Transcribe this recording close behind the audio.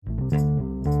We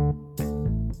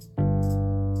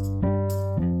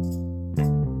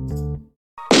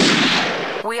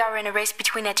are in a race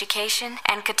between education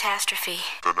and catastrophe.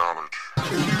 The knowledge.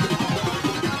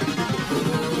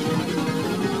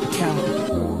 Count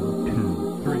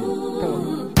 2, 3,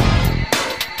 4.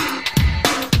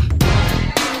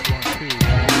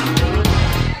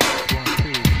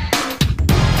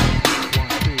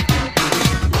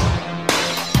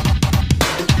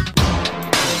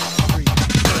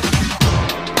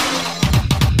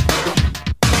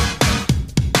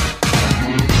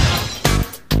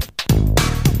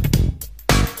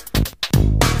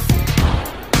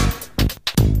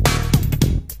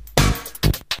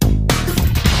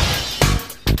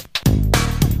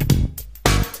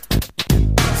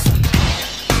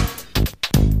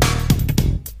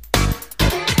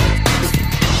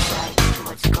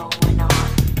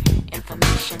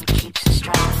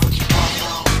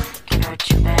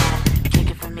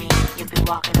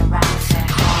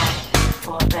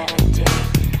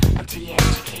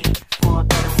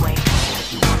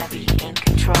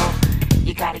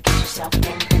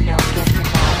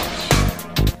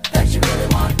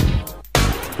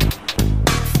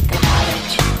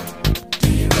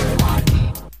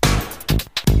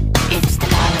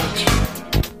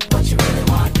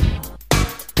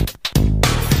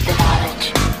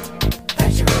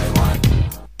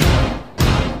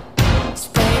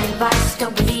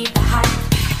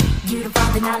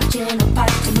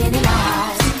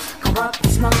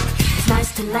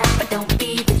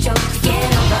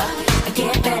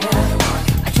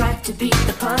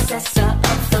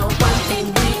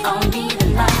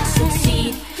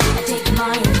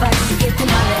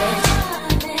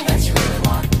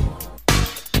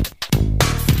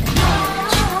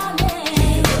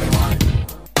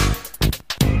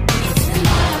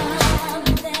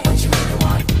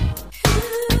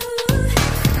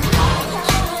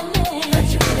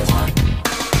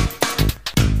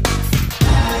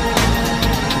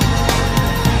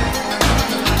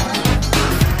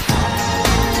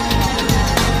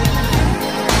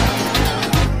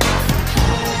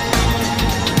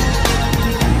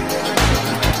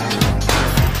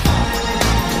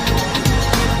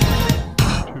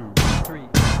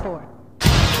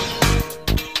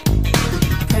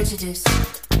 Prejudice.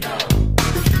 No.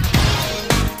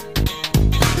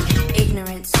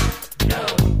 Ignorance. No.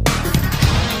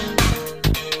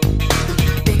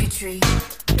 Bigotry.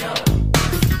 No.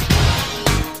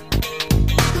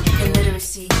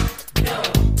 Illiteracy. No.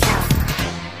 Count.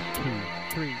 2,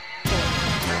 3, 4.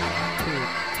 2, 3,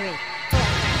 4.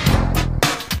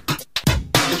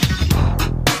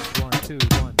 1, 2,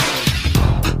 1.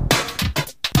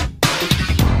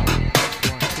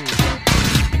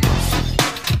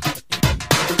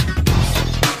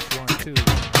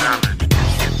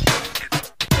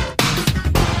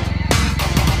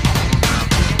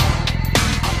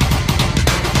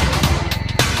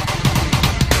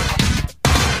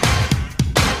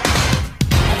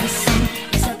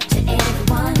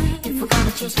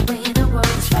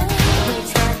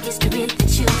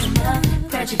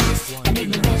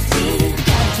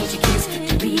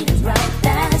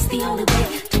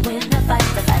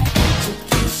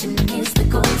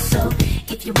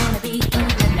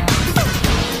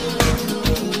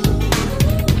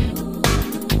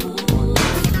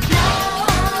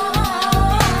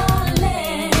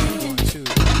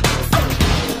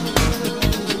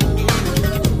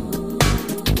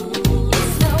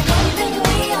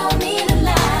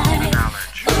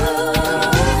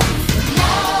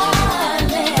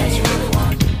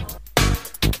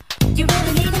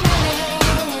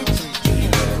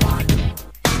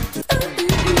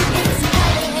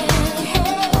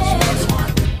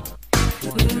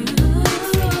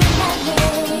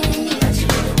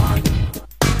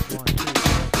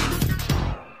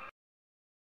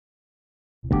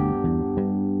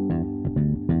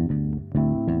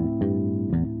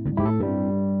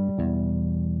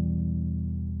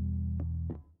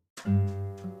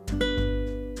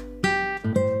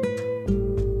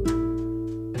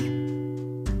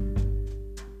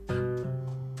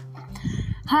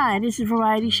 Hi, this is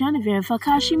Variety CHENEVERT for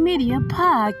AKASHI Media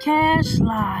Podcast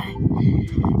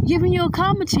Live, giving you a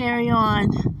commentary on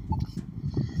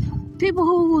people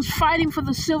who was fighting for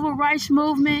the civil rights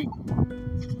movement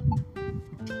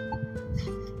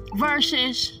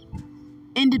versus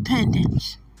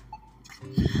independence.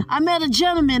 I met a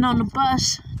gentleman on the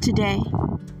bus today.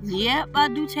 Yep, I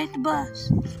do take the bus.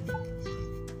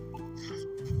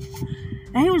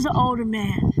 And he was an older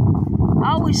man.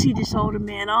 I always see this older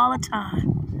man all the time.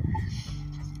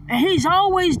 And he's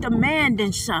always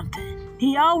demanding something.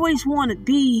 He always want to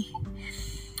be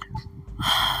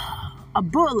a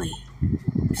bully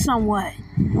somewhat.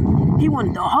 He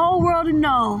wanted the whole world to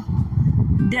know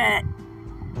that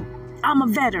I'm a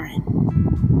veteran.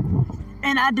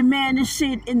 And I demand to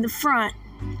sit in the front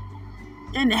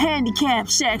in the handicap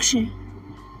section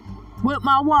with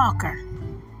my walker.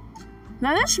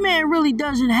 Now this man really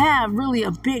doesn't have really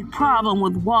a big problem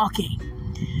with walking.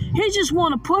 He just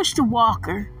want to push the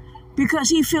walker because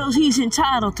he feels he's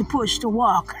entitled to push the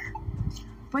walker.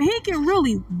 But he can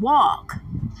really walk.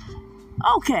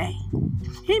 Okay,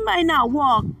 he might not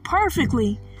walk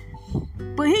perfectly,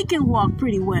 but he can walk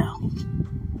pretty well.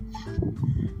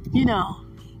 You know,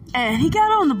 and he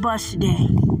got on the bus today.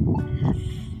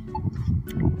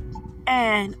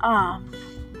 And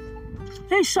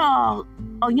he saw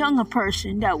a younger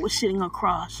person that was sitting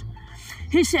across.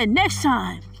 He said, next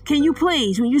time, can you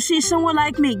please, when you see someone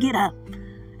like me, get up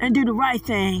and do the right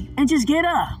thing and just get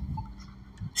up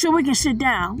so we can sit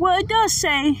down. Well, it does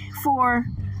say for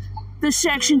the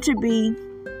section to be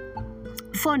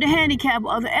for the handicapped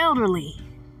or the elderly.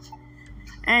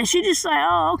 And she just like,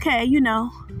 oh, okay, you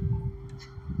know.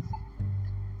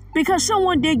 Because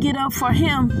someone did get up for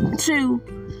him to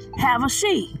have a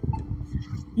seat,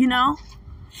 you know.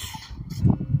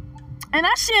 And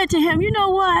I said to him, you know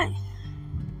what?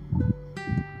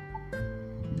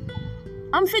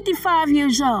 I'm 55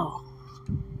 years old.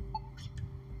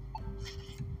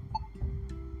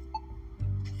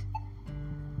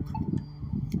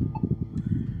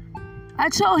 I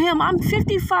told him I'm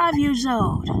 55 years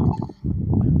old.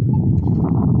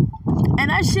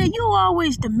 And I said, you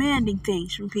always demanding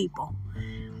things from people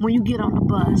when you get on the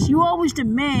bus. You always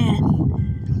demand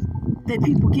that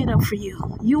people get up for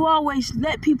you. You always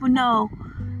let people know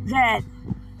that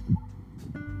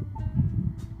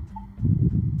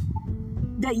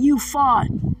you fought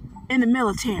in the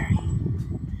military.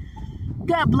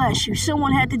 God bless you.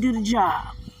 Someone had to do the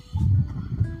job.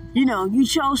 You know, you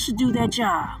chose to do that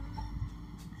job.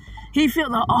 He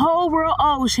felt the whole world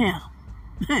owes him.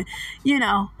 You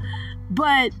know,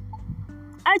 but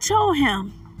I told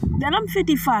him that I'm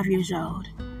 55 years old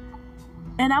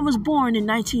and I was born in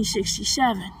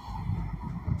 1967.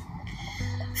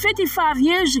 55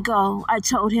 years ago, I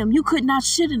told him you could not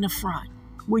sit in the front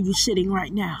where you're sitting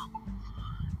right now.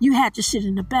 You had to sit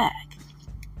in the back.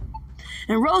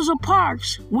 And Rosa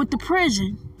Parks went to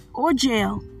prison or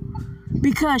jail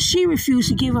because she refused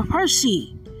to give up her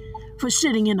seat for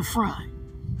sitting in the front.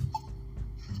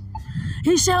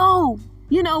 He said, oh,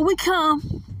 you know, we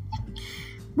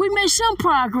made some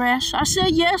progress. I said,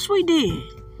 yes, we did.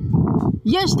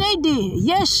 Yes, they did.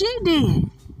 Yes, she did.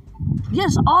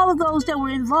 Yes, all of those that were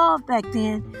involved back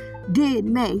then did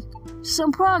make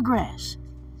some progress.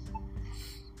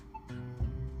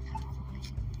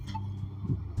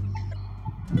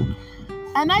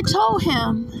 And I told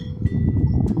him,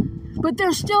 but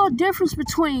there's still a difference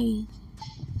between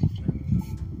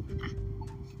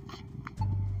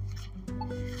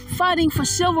fighting for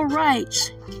civil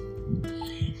rights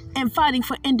and fighting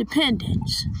for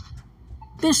independence.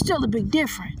 There's still a big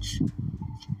difference.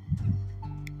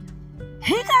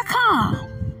 He got calm.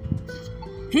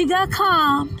 He got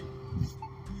calmed.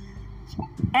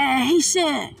 And he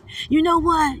said, you know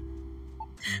what?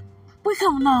 We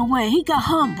come a long way. He got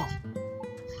humble.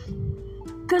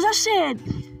 Because I said,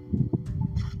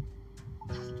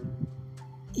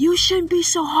 you shouldn't be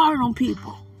so hard on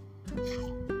people.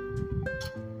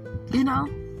 You know?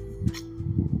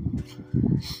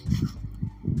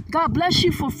 God bless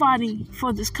you for fighting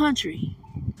for this country.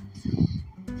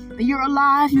 You're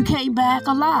alive. You came back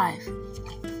alive.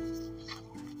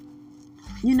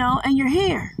 You know, and you're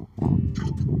here.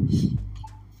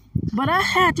 But I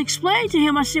had to explain to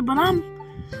him, I said, but I'm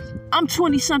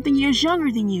 20-something years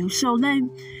younger than you. So let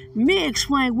me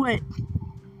explain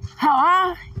how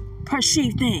I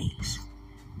perceive things.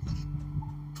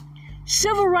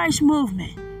 Civil rights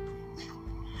movement.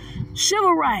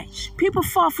 Civil rights. People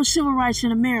fought for civil rights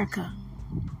in America.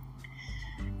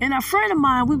 And a friend of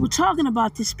mine, we were talking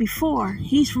about this before.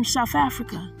 He's from South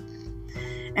Africa.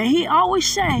 And he always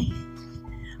say,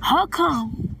 how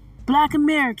come Black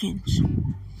Americans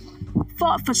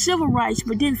fought for civil rights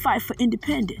but didn't fight for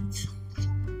independence?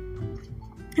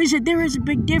 He said, there is a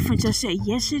big difference. I said,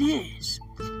 yes, it is.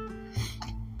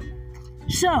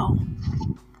 So,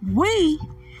 we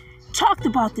talked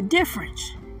about the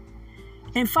difference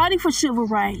in fighting for civil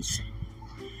rights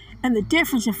and the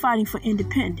difference in fighting for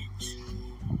independence.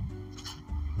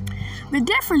 The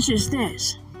difference is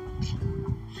this.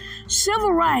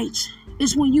 Civil rights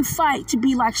is when you fight to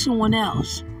be like someone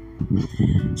else.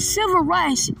 Civil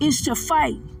rights is to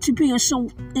fight to be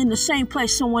in the same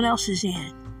place someone else is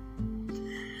in.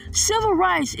 Civil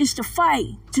rights is the fight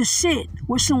to sit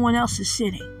where someone else is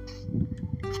sitting.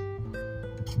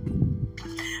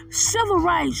 Civil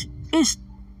rights is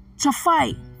to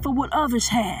fight for what others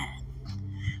had,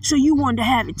 so you wanted to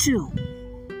have it too.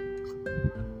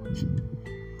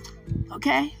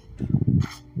 Okay?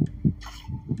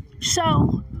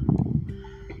 So,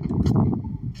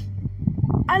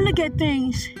 I look at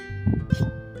things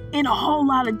in a whole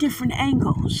lot of different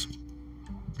angles.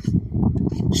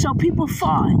 So people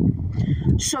fought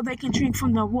so they can drink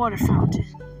from the water fountain.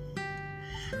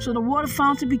 So the water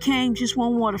fountain became just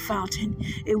one water fountain.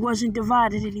 It wasn't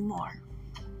divided anymore.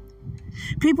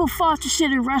 People fought to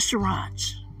sit in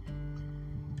restaurants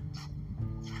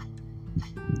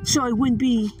so it wouldn't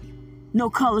be no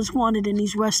colors wanted in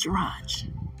these restaurants.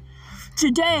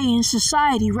 Today in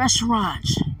society,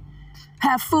 restaurants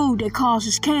have food that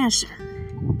causes cancer.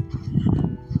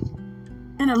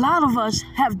 And a lot of us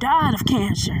have died of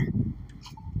cancer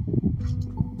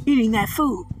eating that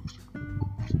food.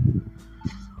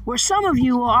 Where some of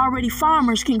you are already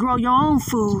farmers, can grow your own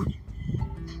food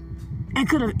and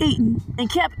could have eaten and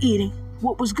kept eating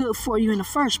what was good for you in the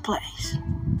first place.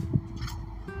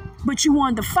 But you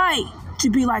wanted to fight to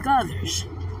be like others.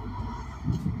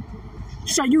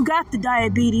 So you got the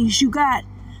diabetes, you got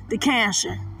the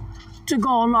cancer to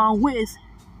go along with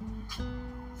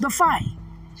the fight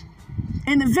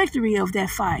and the victory of that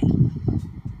fight.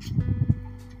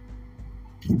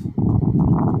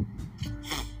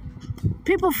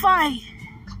 People fight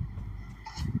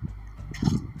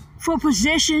for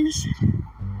positions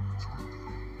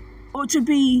or to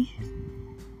be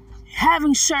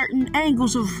having certain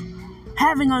angles of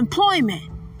having employment.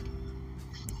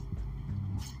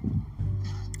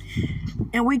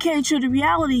 And we came to the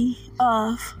reality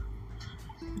of,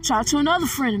 I talked to another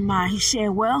friend of mine. He said,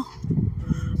 well,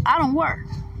 I don't work.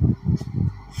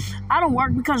 I don't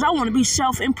work because I want to be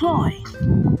self-employed.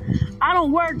 I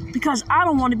don't work because I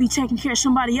don't want to be taking care of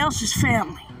somebody else's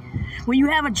family. When you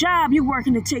have a job, you're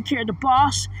working to take care of the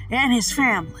boss and his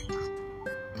family.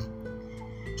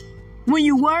 When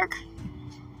you work,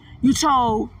 you're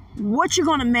told what you're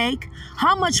going to make,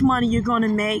 how much money you're going to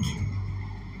make.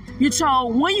 You're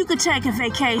told when you could take a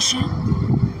vacation.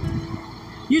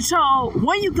 You're told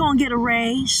when you're going to get a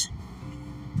raise.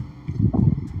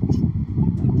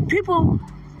 People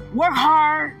work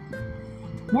hard,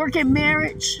 work in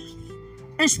marriage,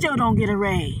 and still don't get a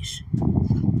raise.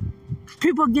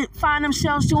 People find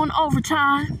themselves doing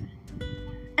overtime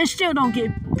and still don't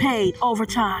get paid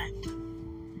overtime.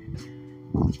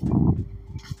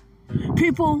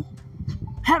 People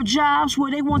have jobs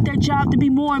where they want their job to be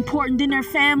more important than their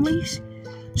families,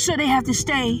 so they have to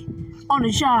stay on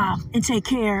the job and take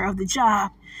care of the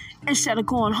job instead of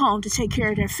going home to take care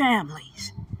of their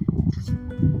families.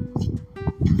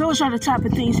 Those are the type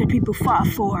of things that people fought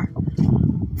for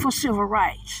civil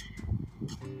rights.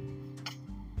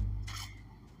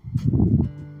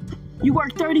 You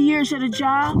work 30 years at a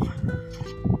job,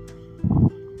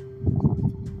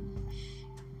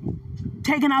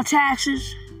 taking out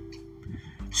taxes,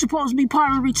 supposed to be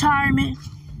part of retirement.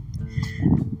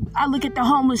 I look at the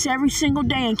homeless every single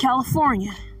day in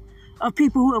California of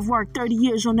people who have worked 30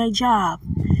 years on their job,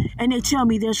 and they tell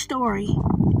me their story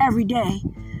every day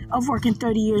of working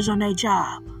 30 years on their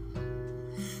job.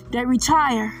 They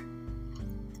retire,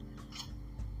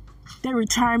 their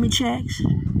retirement checks,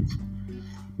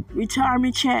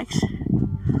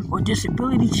 or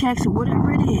disability checks, or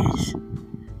whatever it is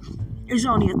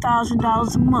only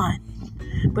 $1,000 a month,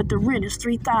 but the rent is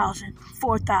 $3,000,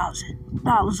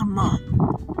 $4,000 a month.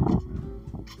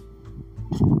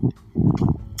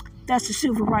 That's the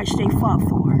civil rights they fought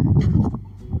for.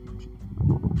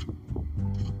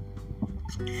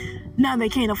 Now they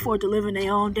can't afford to live in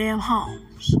their own damn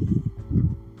homes.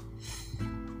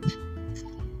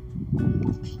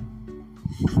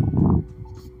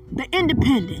 The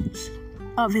independence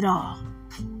of it all.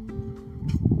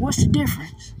 What's the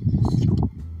difference?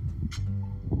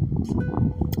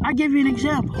 I'll give you an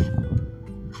example.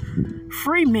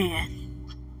 Free man.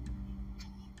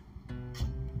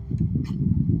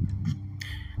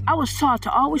 I was taught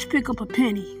to always pick up a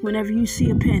penny whenever you see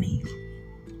a penny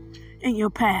in your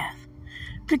path.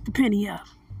 Pick the penny up.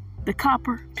 The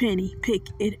copper penny, pick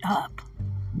it up.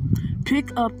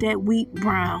 Pick up that wheat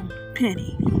brown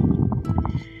penny.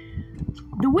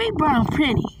 The wheat brown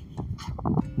penny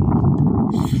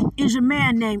is a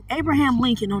man named Abraham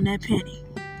Lincoln on that penny.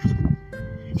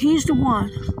 He's the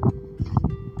one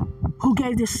who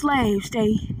gave the slaves their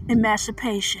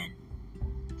emancipation.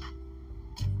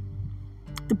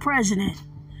 The president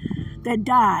that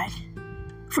died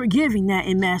for giving that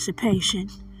emancipation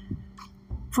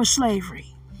for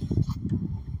slavery.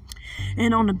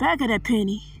 And on the back of that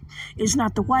penny is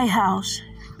not the White House,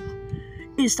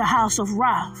 it's the House of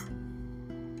Ra.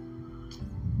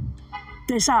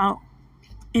 That's out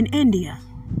in India.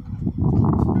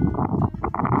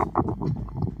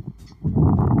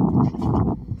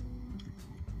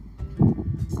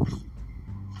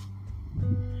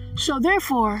 So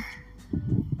therefore,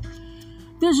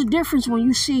 there's a difference when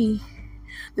you see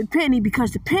the penny,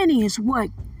 because the penny is what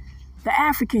the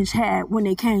Africans had when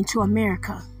they came to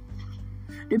America.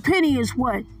 The penny is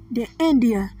what the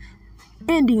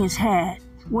Indians had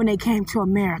when they came to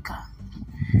America.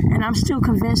 And I'm still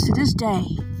convinced to this day,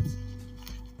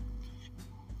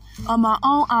 on my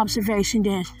own observation,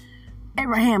 that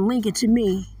Abraham Lincoln to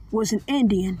me was an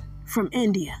Indian from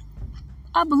India.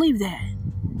 I believe that.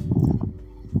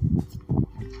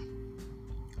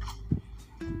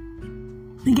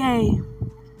 He gave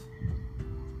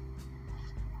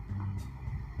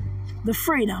the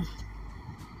freedom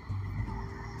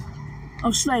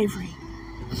of slavery.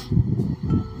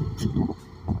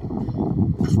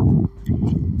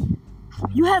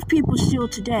 You have people still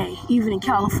today, even in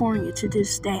California to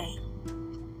this day.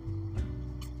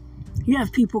 You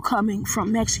have people coming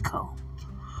from Mexico.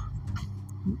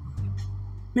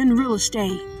 In real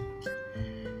estate,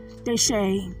 they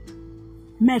say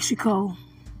Mexico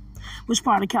was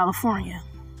part of California.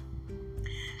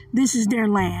 This is their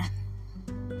land,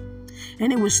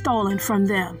 and it was stolen from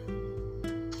them.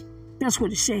 That's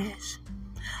what it says.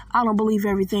 I don't believe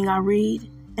everything I read,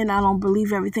 and I don't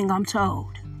believe everything I'm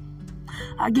told.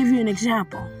 I'll give you an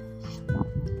example.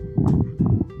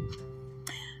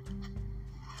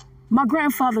 My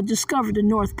grandfather discovered the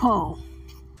North Pole.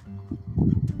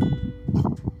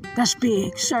 That's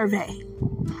big, survey.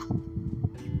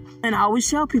 And I always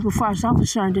tell people, as far as I'm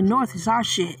concerned, the North is our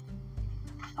shit,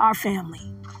 our family.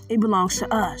 It belongs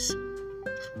to us.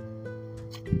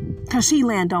 Because he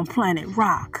landed on planet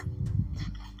Rock.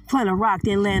 Planet Rock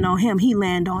didn't land on him, he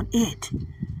landed on it.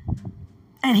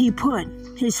 And he put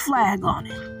his flag on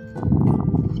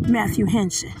it. Matthew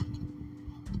Henson.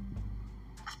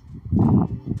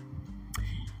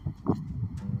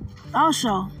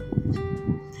 Also,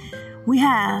 we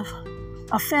have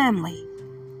a family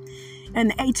in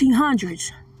the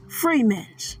 1800s, freemen.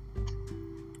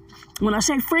 When I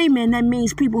say freemen, that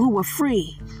means people who were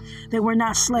free. They were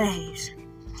not slaves.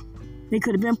 They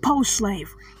could have been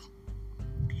post-slavery.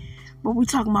 But we're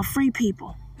talking about free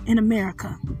people in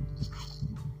America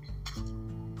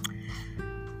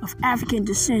of African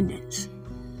descendants.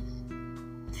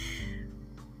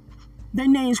 Their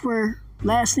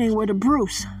last name were the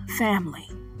Bruce family.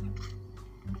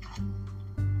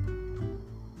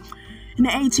 In the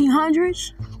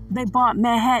 1800s, they bought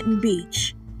Manhattan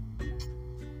Beach.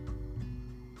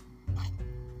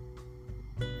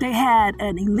 They had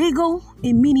an illegal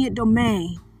immediate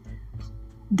domain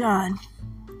done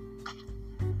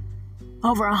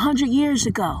over 100 years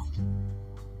ago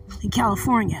in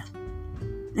California,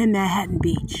 in Manhattan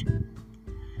Beach.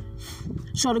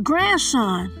 So the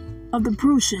grandson of the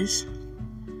Bruces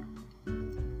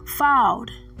filed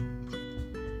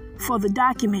for the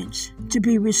documents to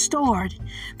be restored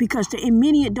because the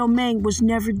immediate domain was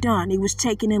never done. It was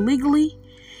taken illegally,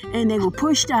 and they were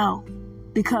pushed out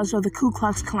because of the Ku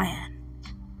Klux Klan.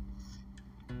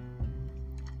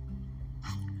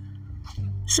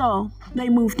 So they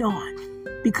moved on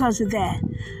because of that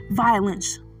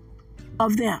violence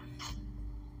of them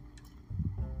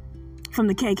from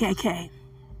the KKK.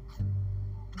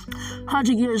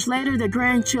 100 years later, their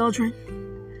grandchildren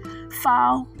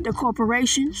filed their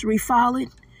corporations, refiled it,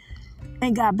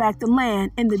 and got back the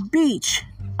land and the beach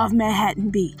of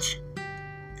Manhattan Beach.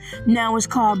 Now it's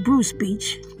called Bruce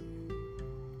Beach,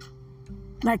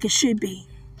 like it should be.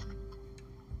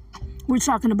 We're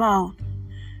talking about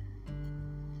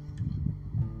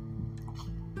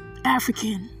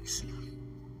Africans,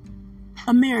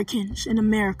 Americans in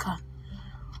America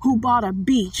who bought a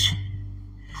beach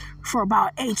for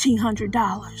about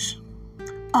 $1,800.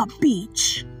 A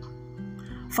beach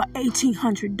for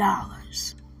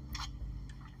 $1,800.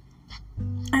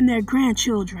 And their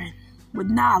grandchildren with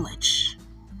knowledge,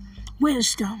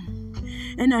 wisdom,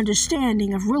 and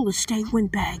understanding of real estate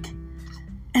went back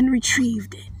and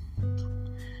retrieved it.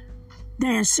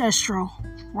 Their ancestral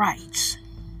rights.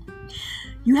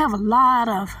 You have a lot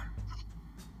of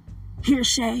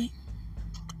hearsay,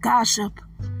 gossip,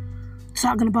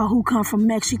 talking about who come from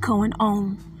Mexico and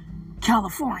own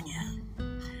California.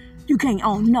 You can't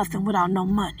own nothing without no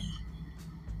money.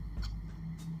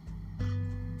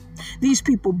 These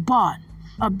people bought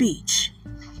a beach.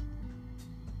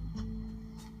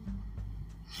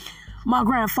 My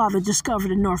grandfather discovered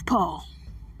the North Pole.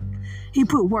 He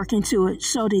put work into it,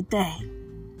 so did they.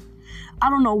 I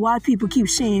don't know why people keep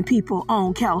saying people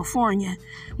own California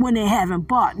when they haven't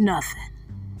bought nothing.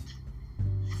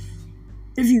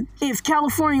 If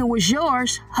California was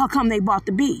yours, how come they bought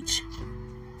the beach?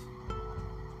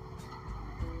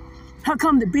 How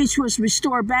come the beach was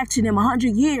restored back to them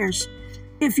 100 years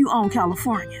if you own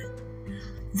California?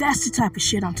 That's the type of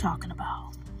shit I'm talking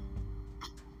about.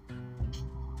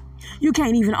 You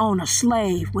can't even own a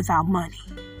slave without money.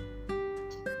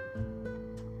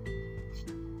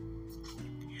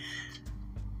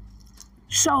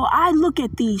 So I look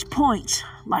at these points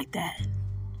like that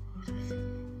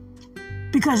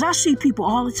because I see people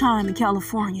all the time in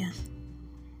California,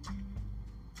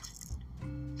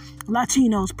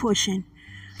 Latinos pushing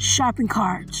shopping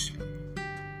carts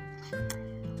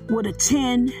with a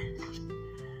tin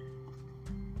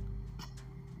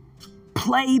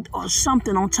plate or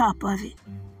something on top of it,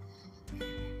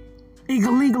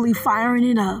 illegally firing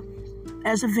it up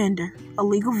as a vendor, a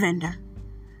legal vendor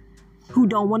who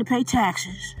don't want to pay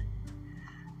taxes.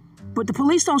 But the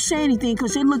police don't say anything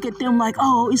because they look at them like,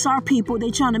 oh, it's our people.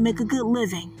 They trying to make a good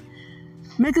living.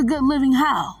 Make a good living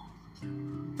how?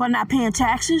 By not paying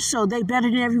taxes, so they better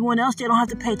than everyone else. They don't have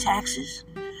to pay taxes,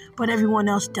 but everyone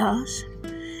else does.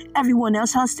 Everyone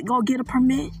else has to go get a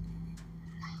permit.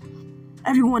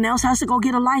 Everyone else has to go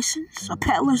get a license, a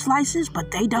peddler's license,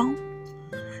 but they don't.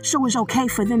 So it's okay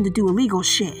for them to do illegal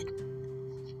shit.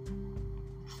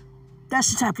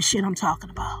 That's the type of shit I'm talking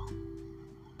about.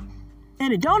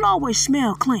 And it don't always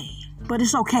smell clean, but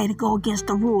it's okay to go against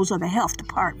the rules of the health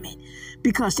department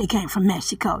because they came from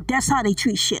Mexico. That's how they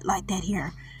treat shit like that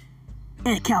here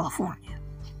in California.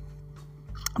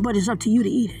 But it's up to you to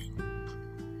eat it.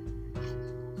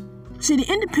 See, the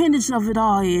independence of it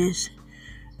all is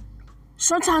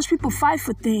sometimes people fight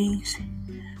for things,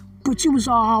 but you was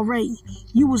all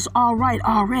right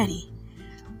already,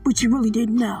 but you really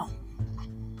didn't know.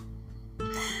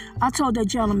 I told that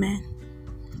gentleman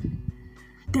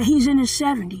that he's in his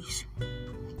 70s.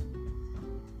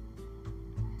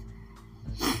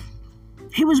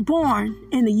 He was born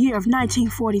in the year of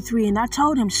 1943, and I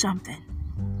told him something.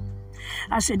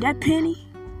 I said, that penny,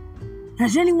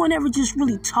 has anyone ever just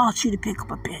really taught you to pick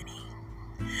up a penny?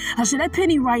 I said, that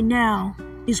penny right now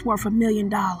is worth $1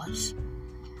 million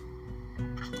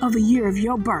of the year of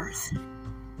your birth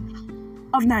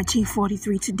of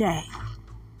 1943 today.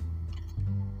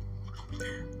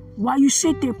 While you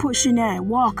sit there pushing that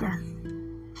walker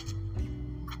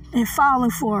and filing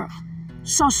for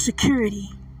Social Security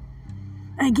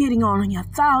and getting on your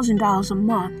 $1,000 a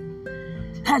month,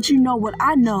 had you know what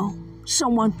I know,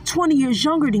 someone 20 years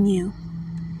younger than you,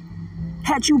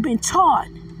 had you been taught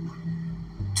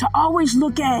to always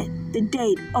look at the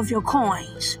date of your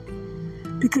coins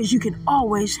because you can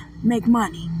always make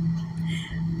money.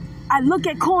 I look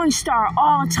at Coinstar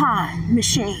all the time,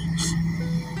 machines.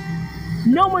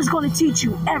 No one's going to teach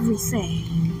you everything.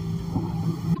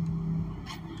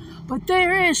 But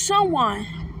there is someone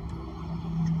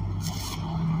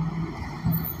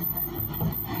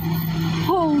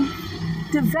who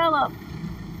developed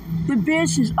the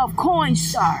business of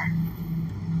Coinstar.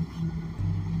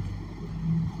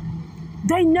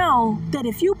 They know that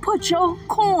if you put your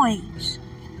coins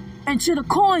into the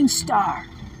Coinstar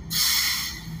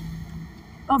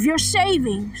of your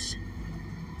savings,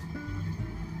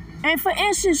 and for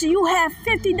instance, you have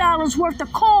 $50 worth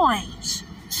of coins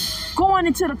going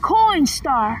into the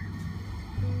Coinstar,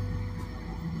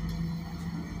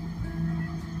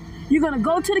 you're going to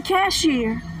go to the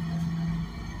cashier,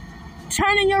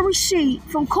 turn in your receipt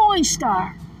from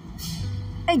Coinstar,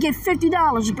 and get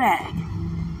 $50 back.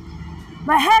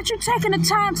 But had you taken the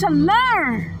time to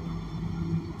learn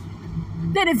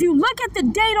that if you look at the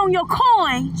date on your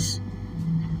coins,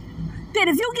 that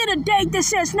if you get a date that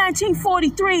says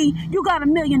 1943, you got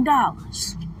 $1 million.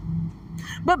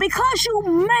 But because you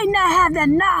may not have that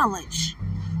knowledge,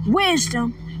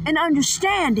 wisdom, and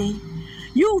understanding,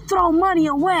 you throw money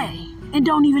away and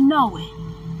don't even know it.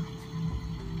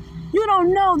 You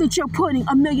don't know that you're putting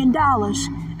 $1 million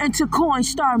into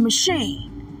Coinstar machine.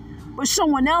 But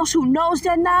someone else who knows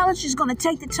that knowledge is going to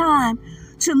take the time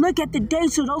to look at the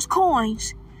dates of those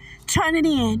coins, turn it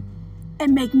in,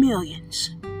 and make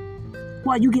millions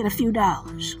while you get a few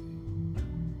dollars.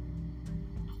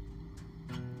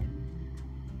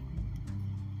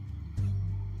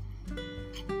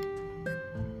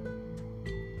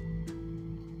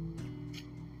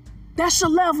 That's a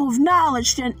level of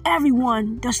knowledge that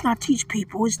everyone does not teach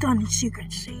people. It's done in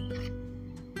secrecy.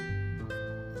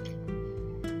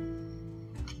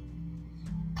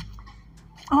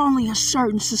 Only a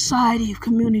certain society of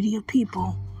community of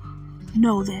people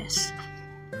know this.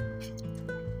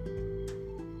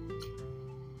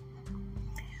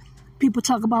 People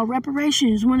talk about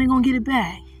reparations, when they gonna get it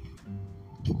back.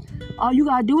 All you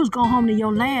gotta do is go home to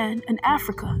your land in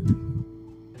Africa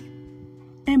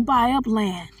and buy up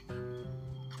land.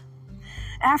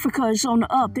 Africa is on the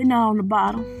up, they're not on the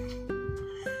bottom.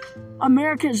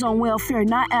 America is on welfare,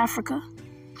 not Africa.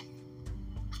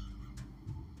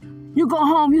 You go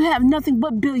home, you have nothing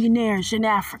but billionaires in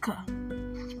Africa,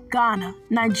 Ghana,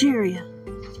 Nigeria.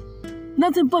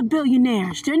 Nothing but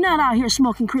billionaires. They're not out here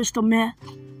smoking crystal meth,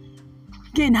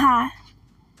 getting high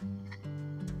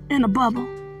in a bubble.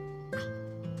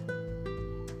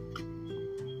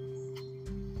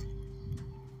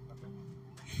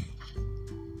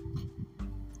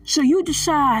 So you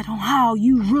decide on how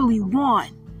you really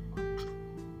want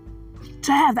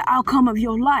to have the outcome of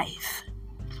your life.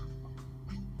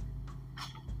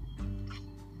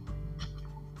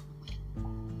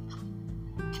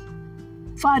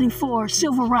 Fighting for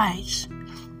civil rights.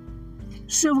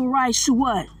 Civil rights to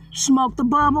what? Smoke the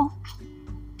bubble?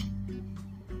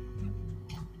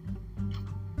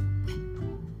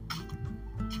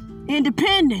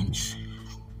 Independence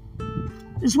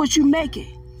is what you make it.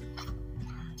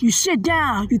 You sit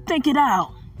down, you think it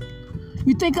out.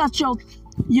 You think out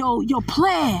your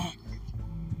plan,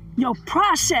 your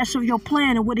process of your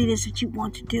plan and what it is that you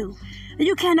want to do. And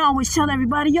you can't always tell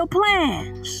everybody your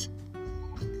plans.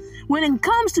 When it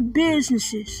comes to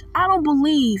businesses, I don't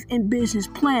believe in business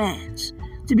plans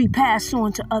to be passed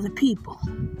on to other people.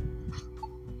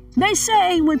 They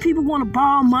say when people want to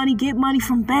borrow money, get money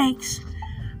from banks,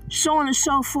 so on and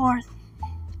so forth,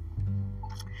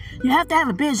 you have to have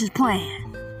a business plan.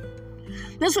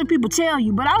 That's what people tell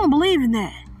you, but I don't believe in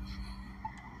that.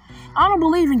 I don't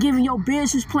believe in giving your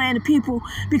business plan to people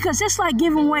because it's like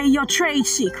giving away your trade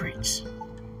secrets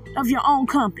of your own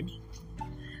company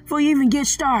before you even get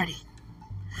started.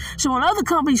 So when other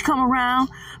companies come around,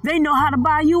 they know how to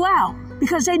buy you out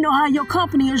because they know how your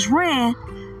company is ran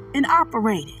and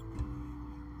operated.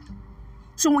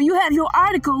 So when you have your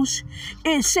articles,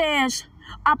 it says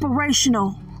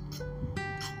operational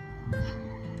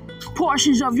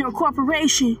portions of your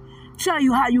corporation tell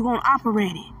you how you're going to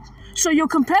operate it. So your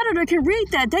competitor can read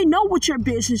that. They know what your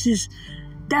business is.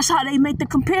 That's how they make the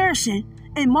comparison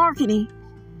in marketing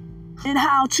and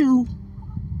how to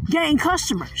gain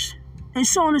customers and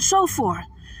so on and so forth.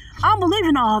 I don't believe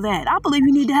in all that. I believe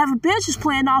you need to have a business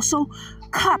plan also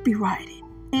copyrighted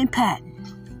and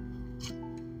patent.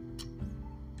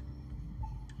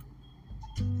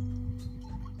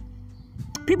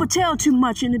 People tell too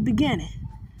much in the beginning.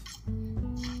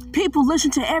 People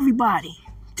listen to everybody.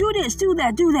 Do this, do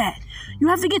that, do that. You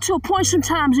have to get to a point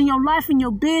sometimes in your life and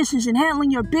your business and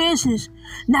handling your business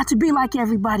not to be like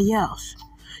everybody else.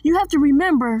 You have to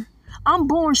remember, I'm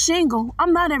born single.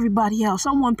 I'm not everybody else.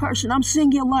 I'm one person. I'm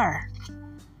singular.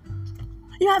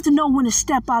 You have to know when to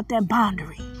step out that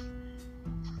boundary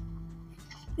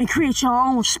and create your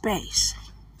own space.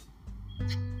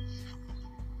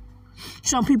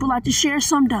 Some people like to share,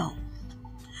 some don't.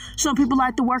 Some people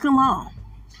like to work alone.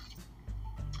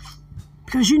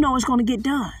 Because you know it's going to get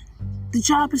done. The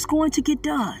job is going to get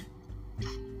done.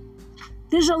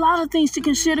 There's a lot of things to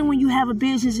consider when you have a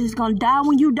business. Is it going to die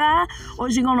when you die? Or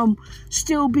is it going to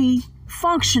still be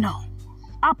functional,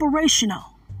 operational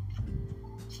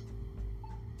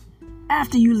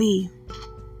after you leave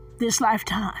this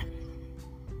lifetime?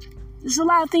 There's a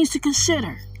lot of things to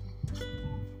consider.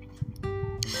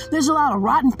 There's a lot of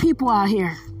rotten people out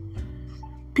here.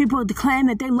 People claim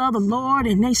that they love the Lord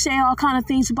and they say all kind of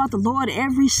things about the Lord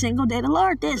every single day. The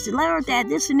Lord this, the Lord that,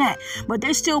 this and that. But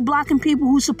they still blocking people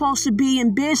who's supposed to be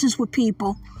in business with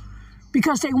people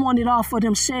because they want it all for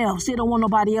themselves. They don't want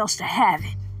nobody else to have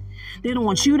it. They don't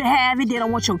want you to have it. They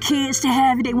don't want your kids to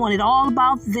have it. They want it all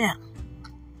about them.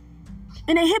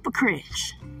 And they're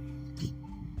hypocrites.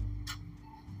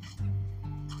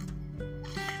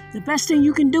 The best thing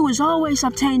you can do is always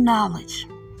obtain knowledge.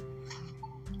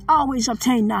 Always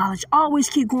obtain knowledge. Always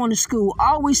keep going to school.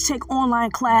 Always take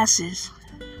online classes.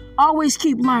 Always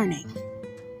keep learning.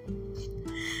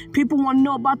 People want to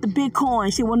know about the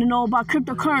Bitcoins. They want to know about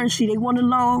cryptocurrency. They want to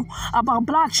know about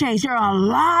blockchains. There are a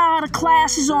lot of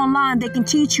classes online that can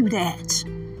teach you that.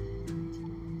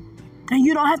 And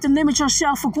you don't have to limit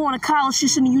yourself for going to college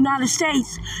just in the United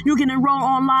States. You can enroll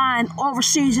online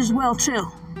overseas as well too.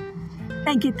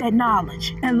 And get that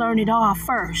knowledge and learn it all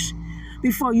first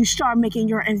before you start making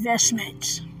your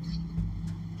investments.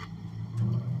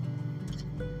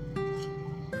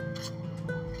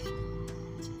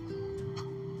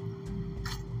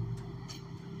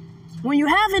 When you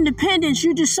have independence,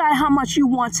 you decide how much you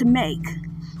want to make.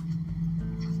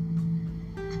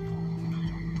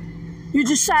 You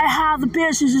decide how the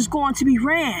business is going to be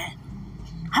ran,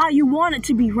 how you want it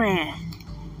to be ran.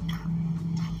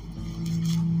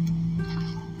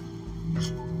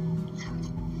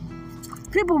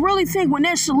 People really think when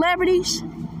they're celebrities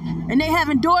and they have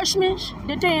endorsements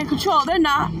that they're in control. They're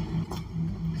not.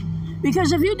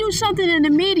 Because if you do something in the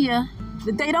media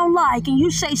that they don't like and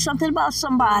you say something about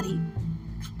somebody,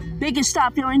 they can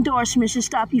stop your endorsements and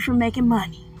stop you from making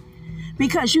money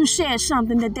because you said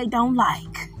something that they don't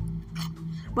like.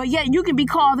 But yet you can be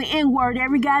called the N-word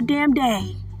every goddamn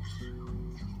day.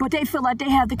 But they feel like they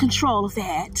have the control of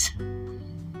that.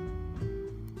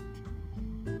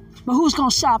 But who's going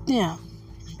to stop them?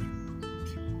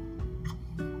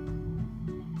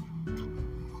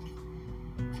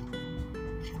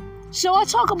 So I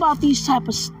talk about these type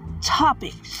of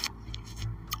topics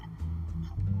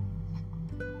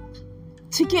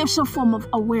to give some form of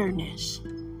awareness.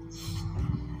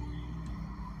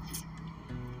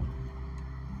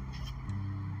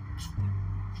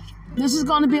 This is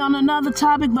going to be on another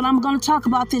topic, but I'm going to talk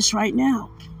about this right now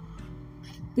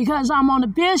because I'm on the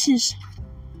business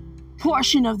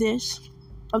portion of this,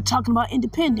 of talking about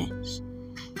independence.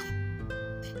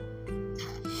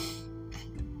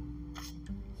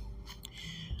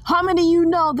 How many of you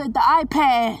know that the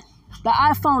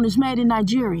iPhone is made in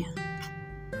Nigeria?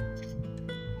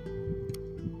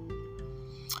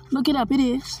 Look it up, it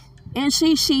is.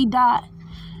 ncc.ng.gov.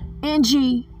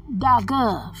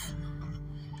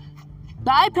 The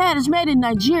iPad is made in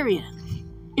Nigeria.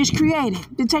 It's created.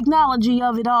 The technology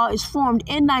of it all is formed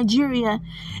in Nigeria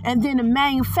and then it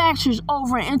manufactures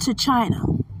over into China.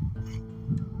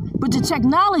 But the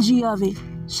technology of it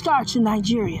starts in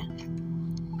Nigeria.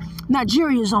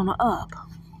 Nigeria is on the up.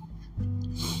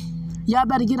 Y'all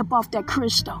better get up off that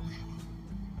crystal.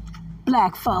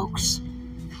 Black folks.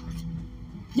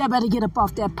 Y'all better get up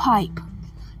off that pipe,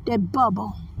 that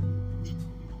bubble.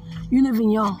 You living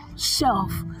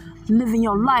yourself, living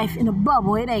your life in a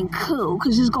bubble. It ain't cool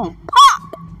because it's going to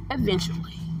pop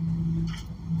eventually.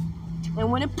 And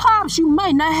when it pops, you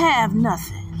might not have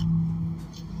nothing.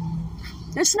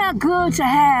 It's not good to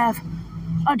have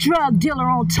a drug dealer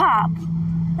on top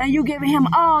and you giving him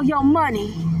all your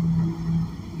money,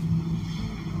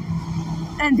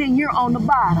 and then you're on the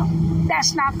bottom.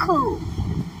 That's not cool.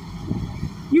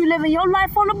 You living your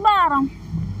life on the bottom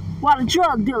while the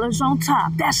drug dealer's on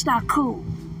top. That's not cool.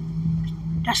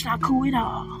 That's not cool at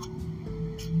all.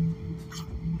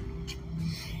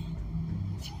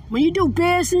 When you do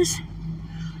business,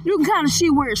 you can kind of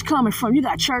see where it's coming from. You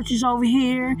got churches over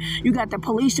here. You got the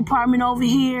police department over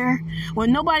here.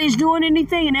 When nobody's doing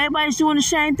anything and everybody's doing the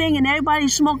same thing and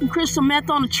everybody's smoking crystal meth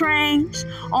on the trains,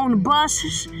 on the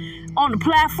buses, on the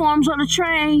platforms of the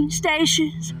train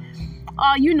stations.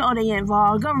 You know they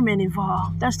involved. Government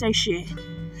involved. That's their shit.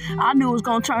 I knew it was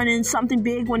going to turn into something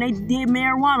big when they did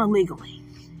marijuana legally.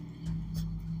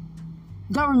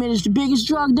 Government is the biggest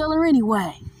drug dealer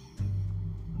anyway.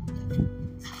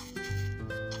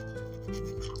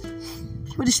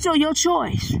 But it's still your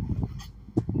choice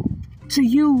to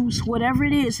use whatever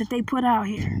it is that they put out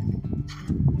here.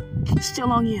 It's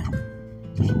still on you.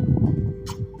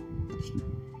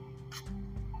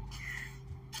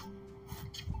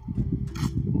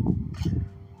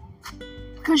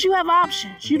 Because you have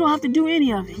options. You don't have to do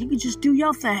any of it. You can just do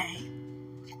your thing.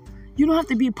 You don't have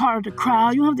to be a part of the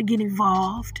crowd. You don't have to get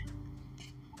involved.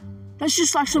 That's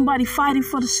just like somebody fighting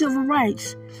for the civil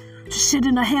rights to sit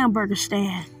in a hamburger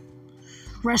stand,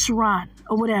 restaurant,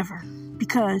 or whatever,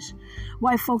 because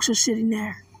white folks are sitting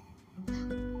there.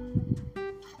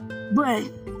 But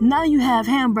now you have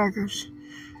hamburgers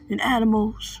and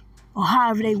animals, or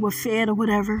however they were fed or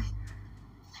whatever,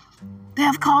 they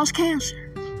have caused cancer.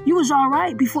 You was all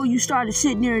right before you started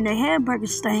sitting there in their hamburger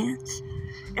stands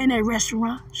and their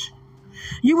restaurants.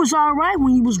 You was all right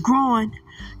when you was growing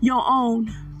your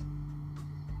own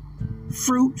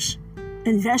fruits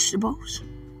and vegetables.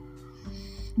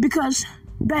 Because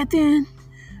back then,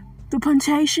 the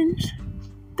plantations,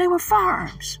 they were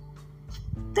farms.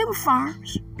 They were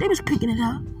farms. They was picking it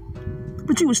up.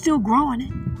 But you were still growing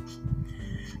it.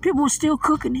 People were still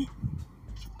cooking it.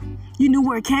 You knew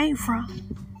where it came from.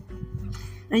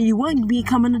 And you wouldn't be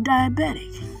becoming a diabetic.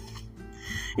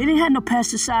 It didn't have no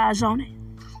pesticides on it.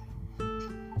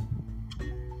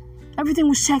 Everything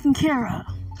was taken care of.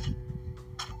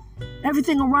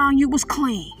 Everything around you was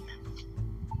clean.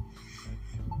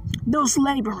 Those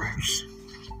laborers,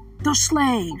 those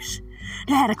slaves,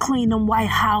 they had to clean them white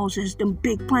houses, them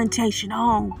big plantation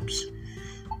homes.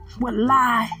 Would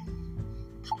lie,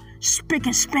 spick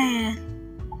and span.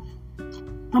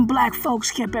 Them black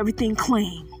folks kept everything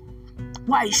clean.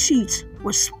 White sheets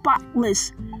were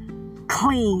spotless,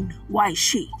 clean white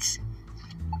sheets.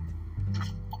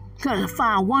 Couldn't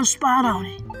find one spot on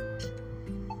it.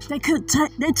 They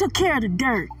took care of the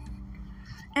dirt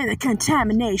and the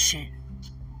contamination.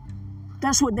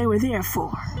 That's what they were there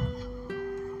for.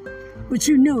 But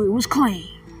you knew it was clean.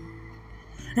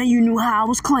 And you knew how it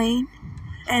was clean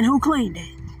and who cleaned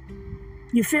it.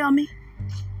 You feel me?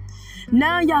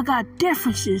 Now y'all got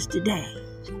differences today.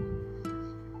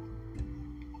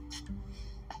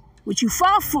 What you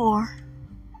fought for,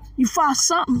 you fought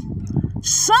something.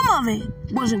 Some of it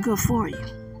wasn't good for you.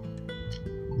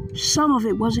 Some of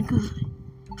it wasn't good.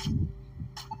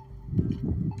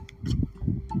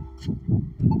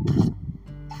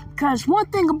 Because one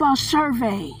thing about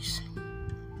surveys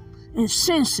and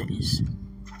census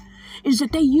is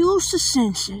that they use the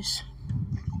census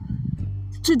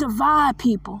to divide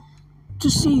people to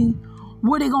see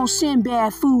where they're going to send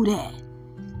bad food at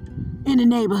in the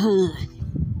neighborhood.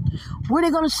 Where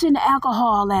they're going to send the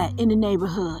alcohol at in the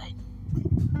neighborhood.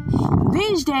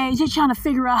 These days, they're trying to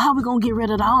figure out how we're going to get rid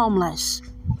of the homeless.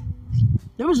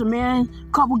 There was a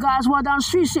couple guys walking down the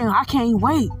street saying, I can't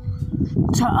wait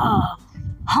to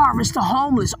harvest the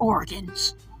homeless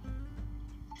organs.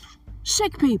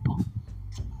 Sick people.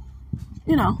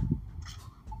 You know.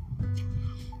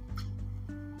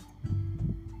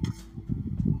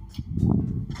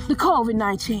 The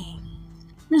COVID-19.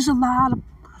 There's a lot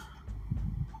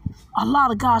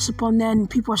of gossip on that, and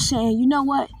people are saying, you know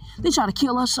what? They try to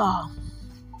kill us all.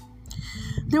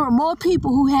 There were more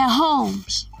people who had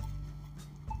homes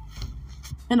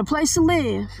and a place to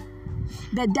live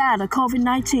that died of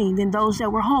COVID-19 than those that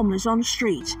were homeless on the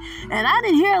streets. And I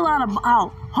didn't hear a lot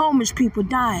about homeless people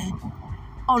dying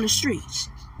on the streets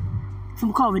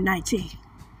from COVID-19.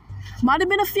 Might have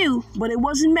been a few, but it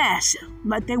wasn't massive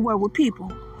like they were with people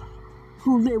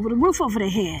who live with a roof over their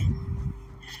head.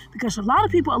 Because a lot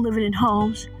of people are living in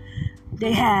homes,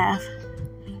 they have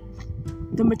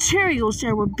the materials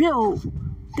that were built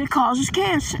that causes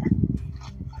cancer.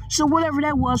 So whatever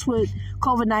that was with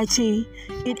COVID-19,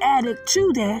 it added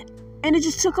to that, and it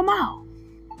just took them out.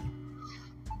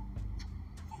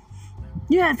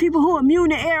 You had people who were immune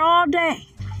to air all day,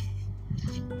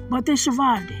 but they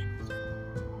survived it.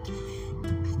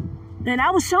 And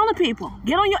I was telling people,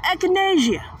 get on your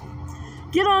echinacea.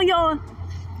 Get on your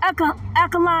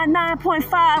alkaline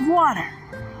 9.5 water.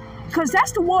 Because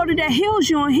that's the water that heals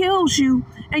you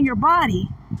and your body.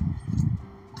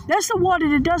 That's the water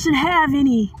that doesn't have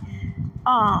any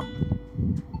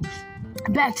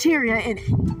bacteria in it.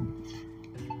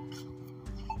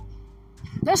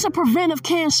 That's a preventive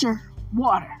cancer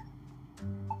water.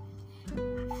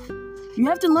 You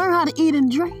have to learn how to eat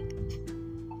and drink.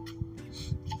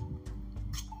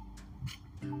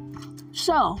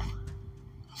 So,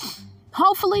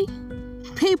 hopefully,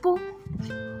 people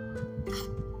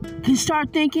can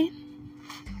start thinking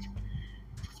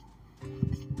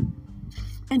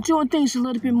and doing things a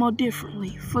little bit more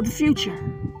differently for the future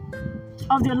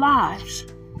of their lives.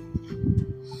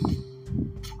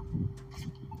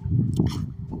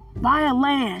 Buying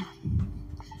land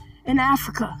in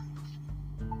Africa.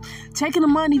 Taking the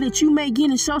money that you may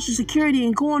get in Social Security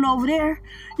and going over there,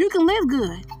 you can live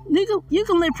good. You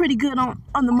can live pretty good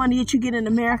on the money that you get in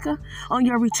America, on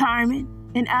your retirement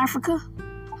in Africa.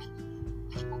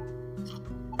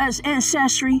 As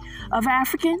ancestry of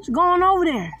Africans, go on over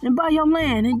there and buy your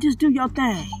land and just do your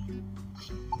thing.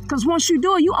 Because once you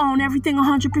do it, you own everything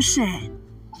 100%.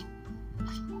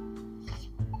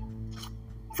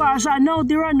 As far as I know,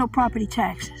 there are no property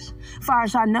taxes. As far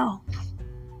as I know.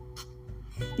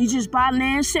 You just buy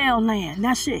land, sell land.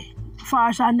 That's it. As far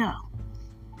as I know.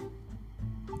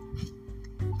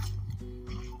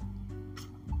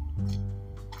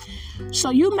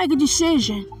 So you make a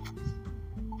decision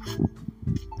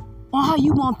on how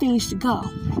you want things to go.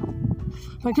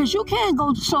 Because you can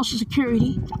go to Social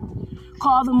Security,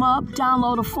 call them up,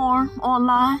 download a form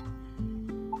online.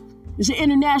 There's an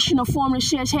international form that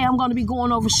says, hey, I'm going to be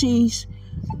going overseas.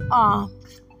 I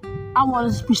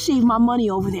want to receive my money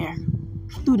over there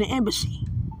through the embassy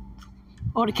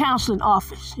or the counseling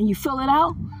office. And you fill it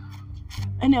out,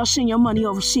 and they'll send your money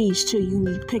overseas to you,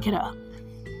 and you pick it up.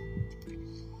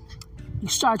 You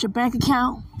start your bank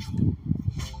account,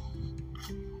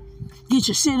 get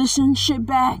your citizenship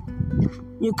back,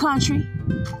 your country,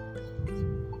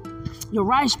 your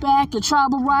rights back, your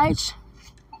tribal rights,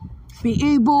 be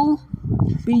Igbo,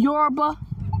 be Yoruba,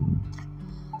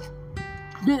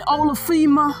 be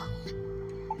Olafima,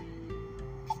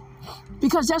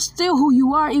 because that's still who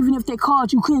you are, even if they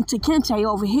called you Kente Kente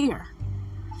over here,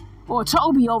 or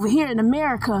Toby over here in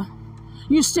America,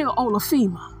 you're still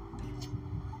Olafima.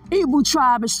 Igbo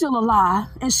tribe is still alive,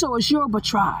 and so is Yoruba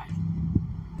tribe.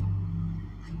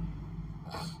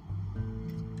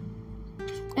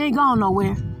 Ain't gone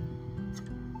nowhere.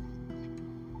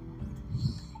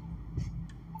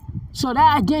 So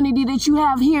that identity that you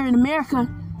have here in America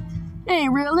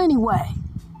ain't real anyway.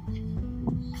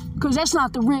 Because that's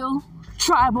not the real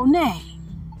tribal name.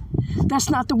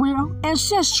 That's not the real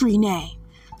ancestry name.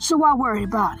 So why worry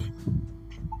about it?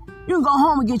 You can go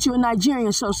home and get you a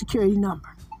Nigerian social security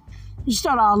number. You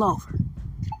start all over.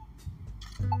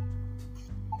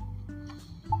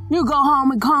 You go home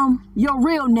and become your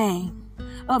real name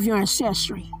of your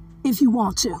ancestry if you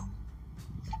want to.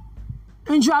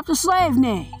 And drop the slave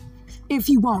name if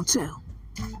you want to.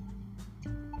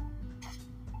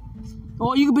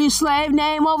 Or you could be a slave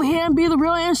name over here and be the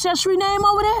real ancestry name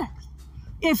over there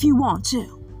if you want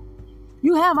to.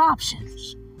 You have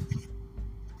options.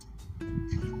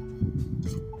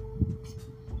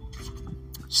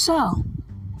 So,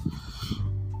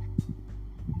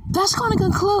 that's going to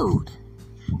conclude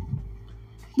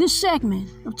this segment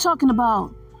of talking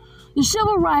about the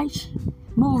civil rights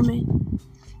movement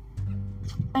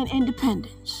and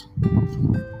independence.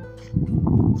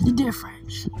 The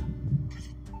difference.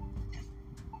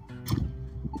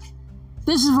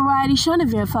 This is Variety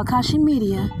CHENEVERT for AKASHI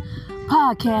Media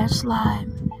Podcast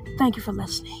Live. Thank you for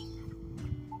listening.